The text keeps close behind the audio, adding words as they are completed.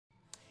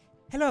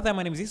Hello there,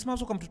 my name is Ismail.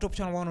 Welcome to Top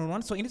Channel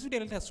 101. So in this video,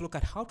 let us look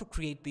at how to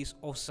create this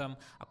awesome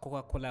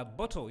Coca-Cola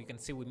bottle. You can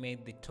see we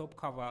made the top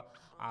cover,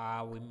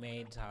 we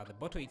made the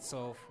bottle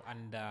itself,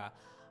 and a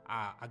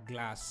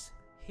glass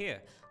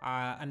here.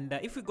 And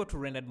if we go to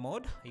rendered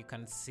mode, you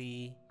can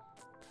see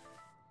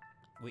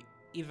we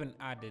even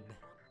added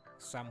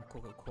some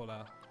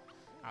Coca-Cola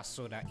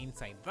soda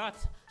inside that.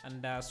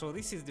 And so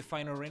this is the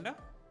final render,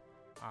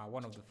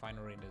 one of the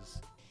final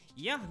renders.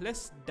 Yeah,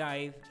 let's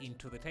dive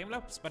into the time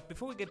lapse. But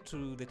before we get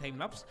to the time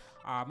lapse,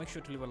 make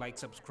sure to leave a like,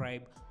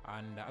 subscribe,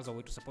 and as a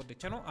way to support the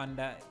channel. And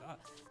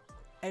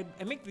I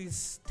make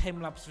these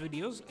time lapse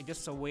videos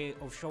just a way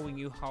of showing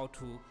you how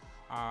to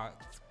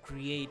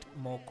create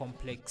more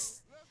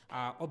complex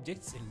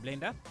objects in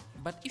Blender.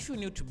 But if you're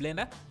new to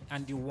Blender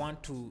and you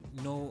want to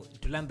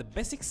learn the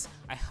basics,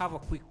 I have a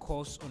quick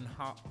course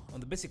on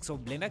the basics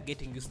of Blender,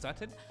 getting you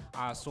started.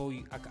 So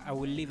I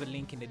will leave a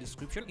link in the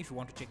description if you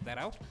want to check that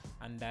out.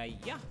 And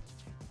yeah,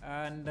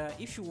 and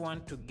if you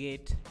want to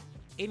get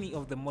any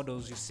of the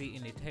models you see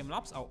in the time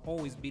lapse, I'll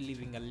always be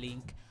leaving a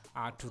link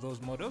to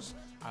those models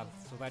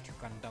so that you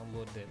can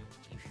download them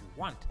if you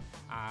want.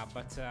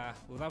 But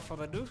without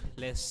further ado,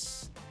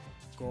 let's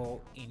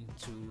go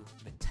into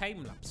the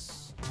time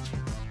lapse.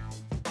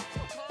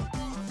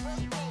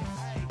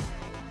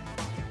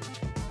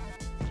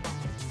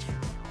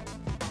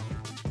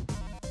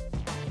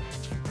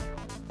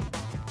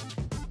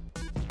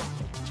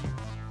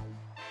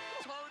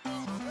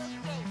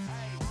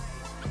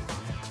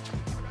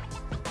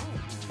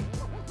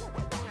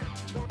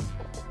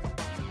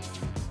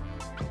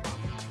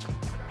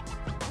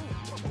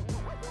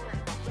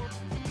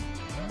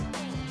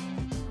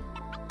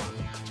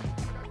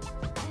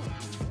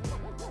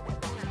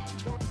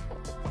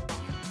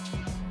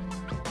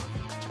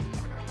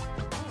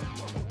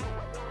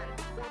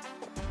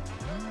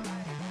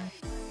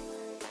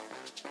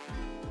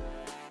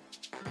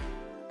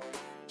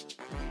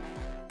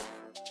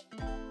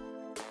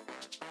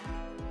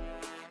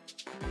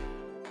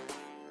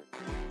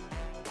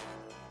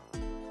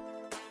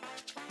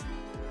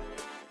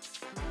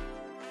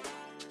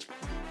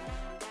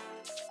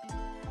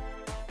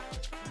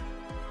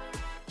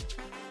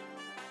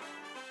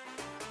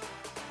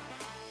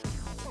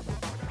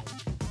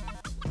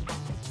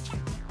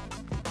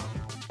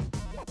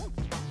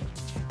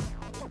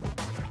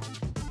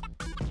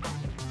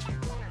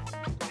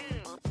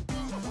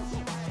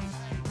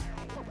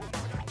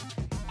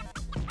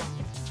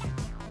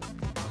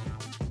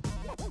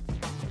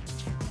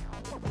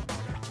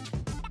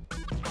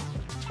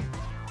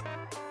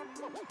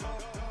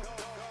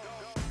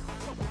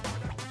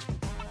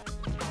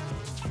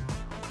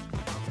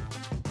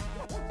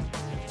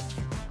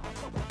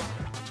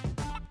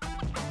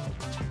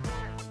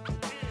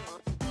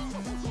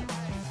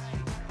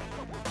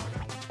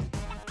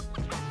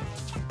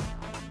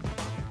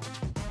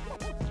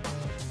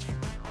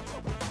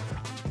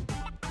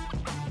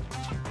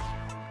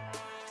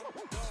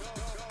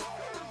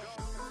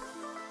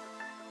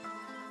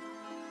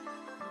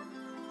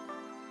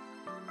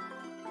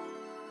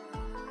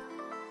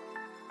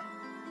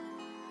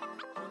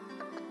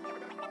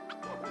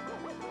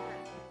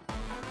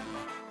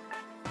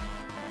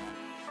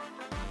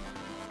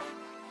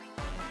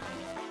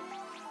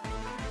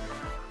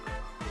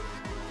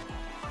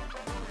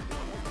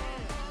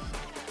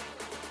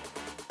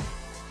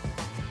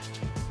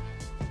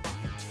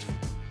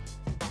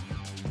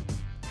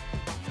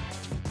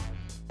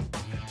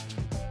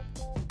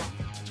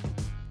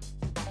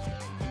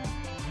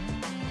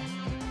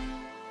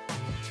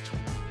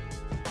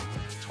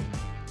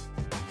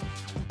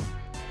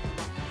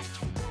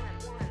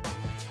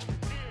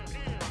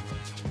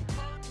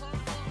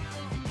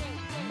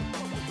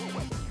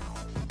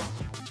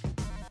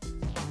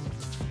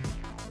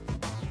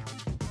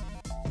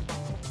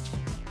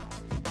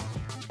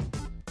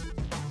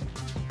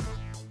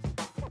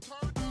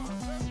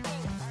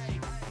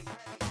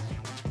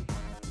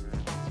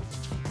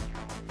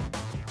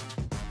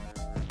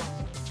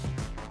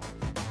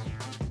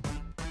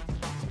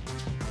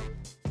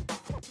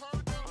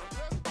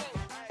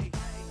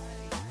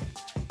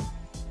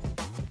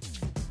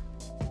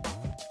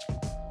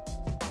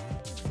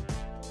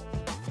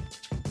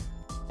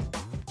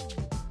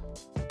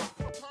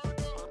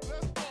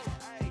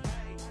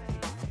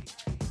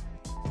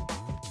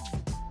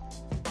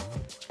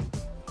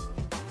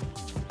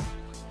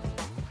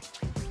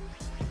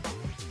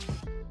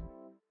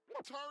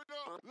 Turn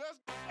up. Let's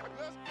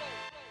go.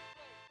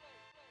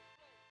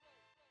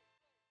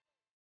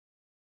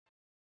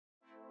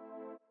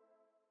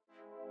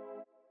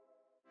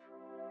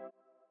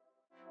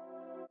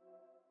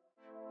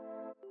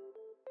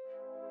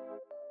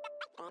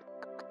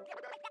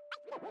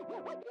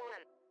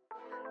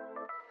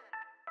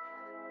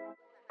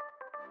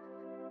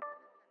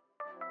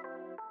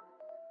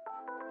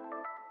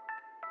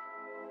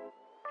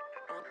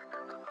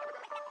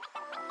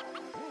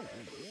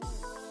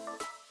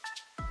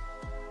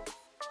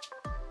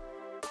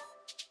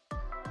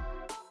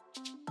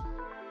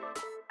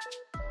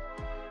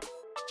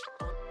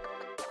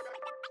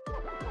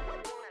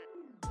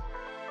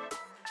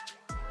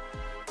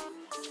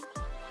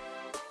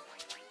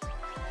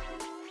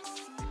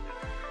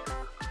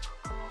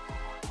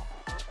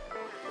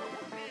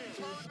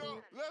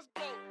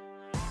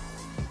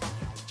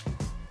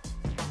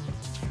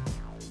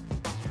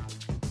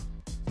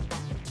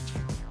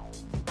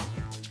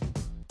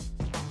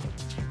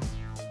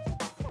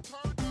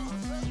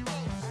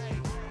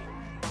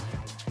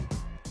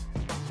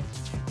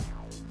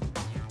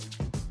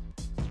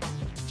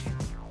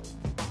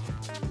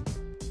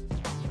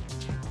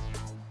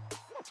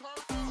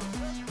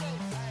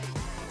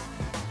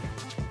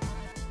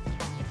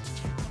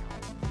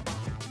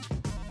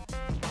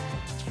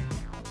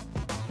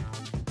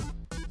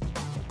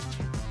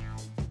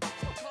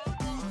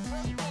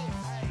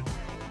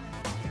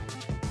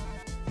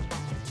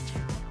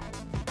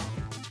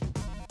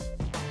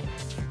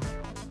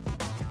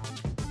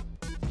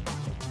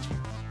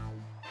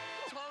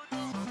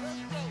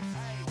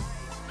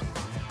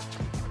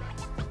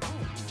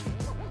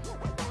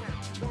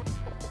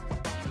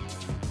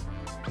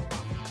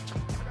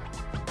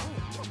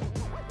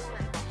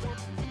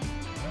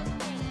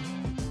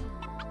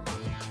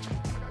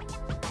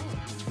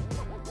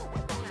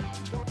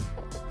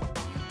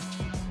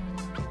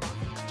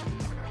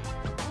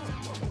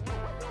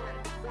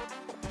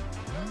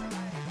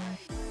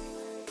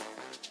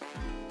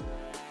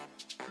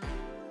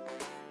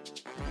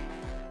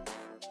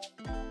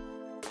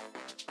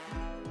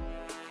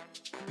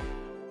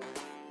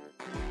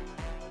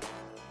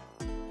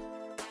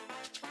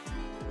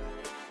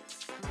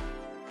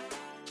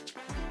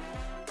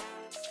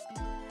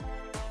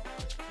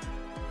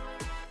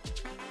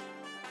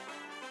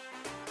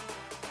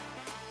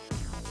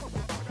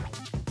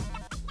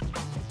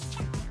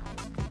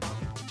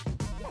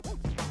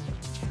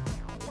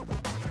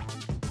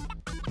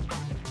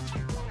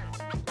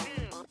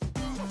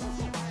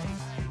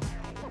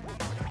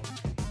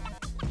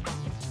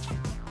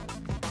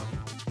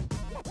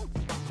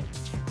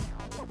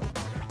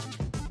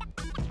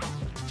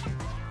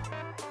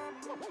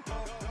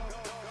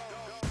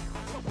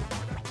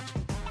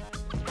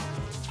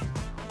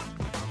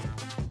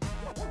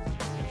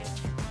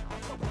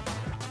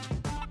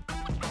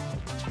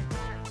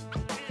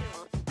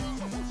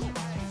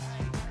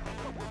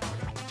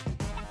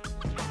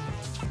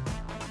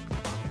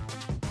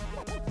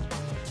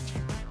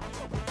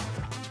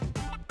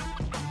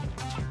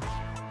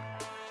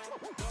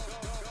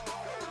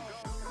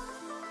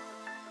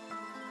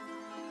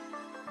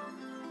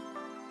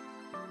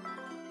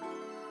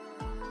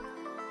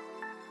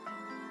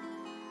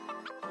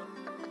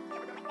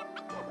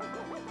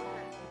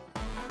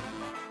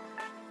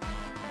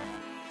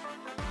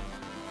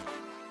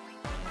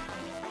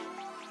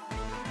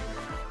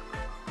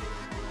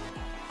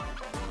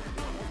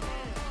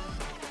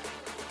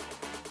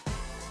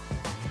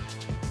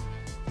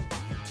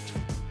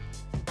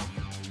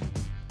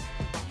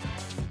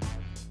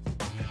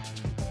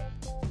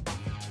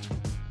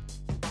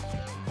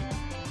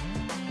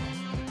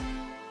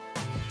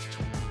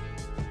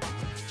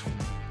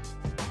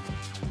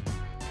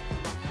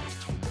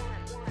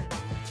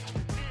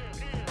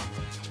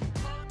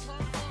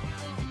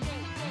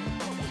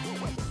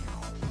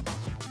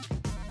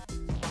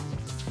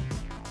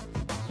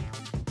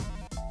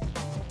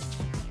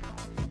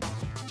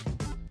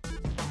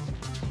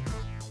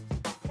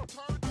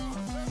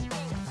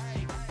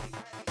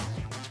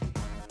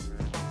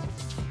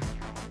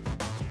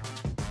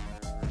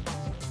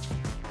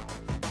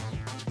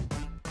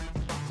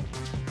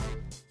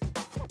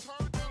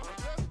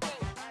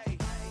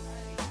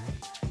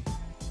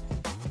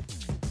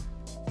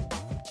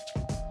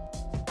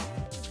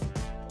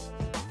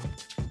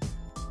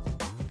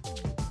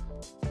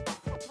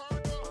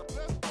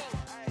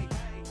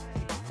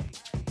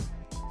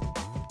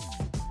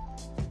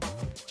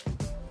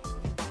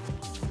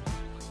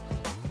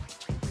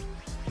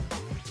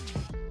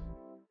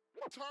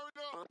 Turn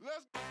up.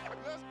 Let's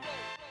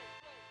go.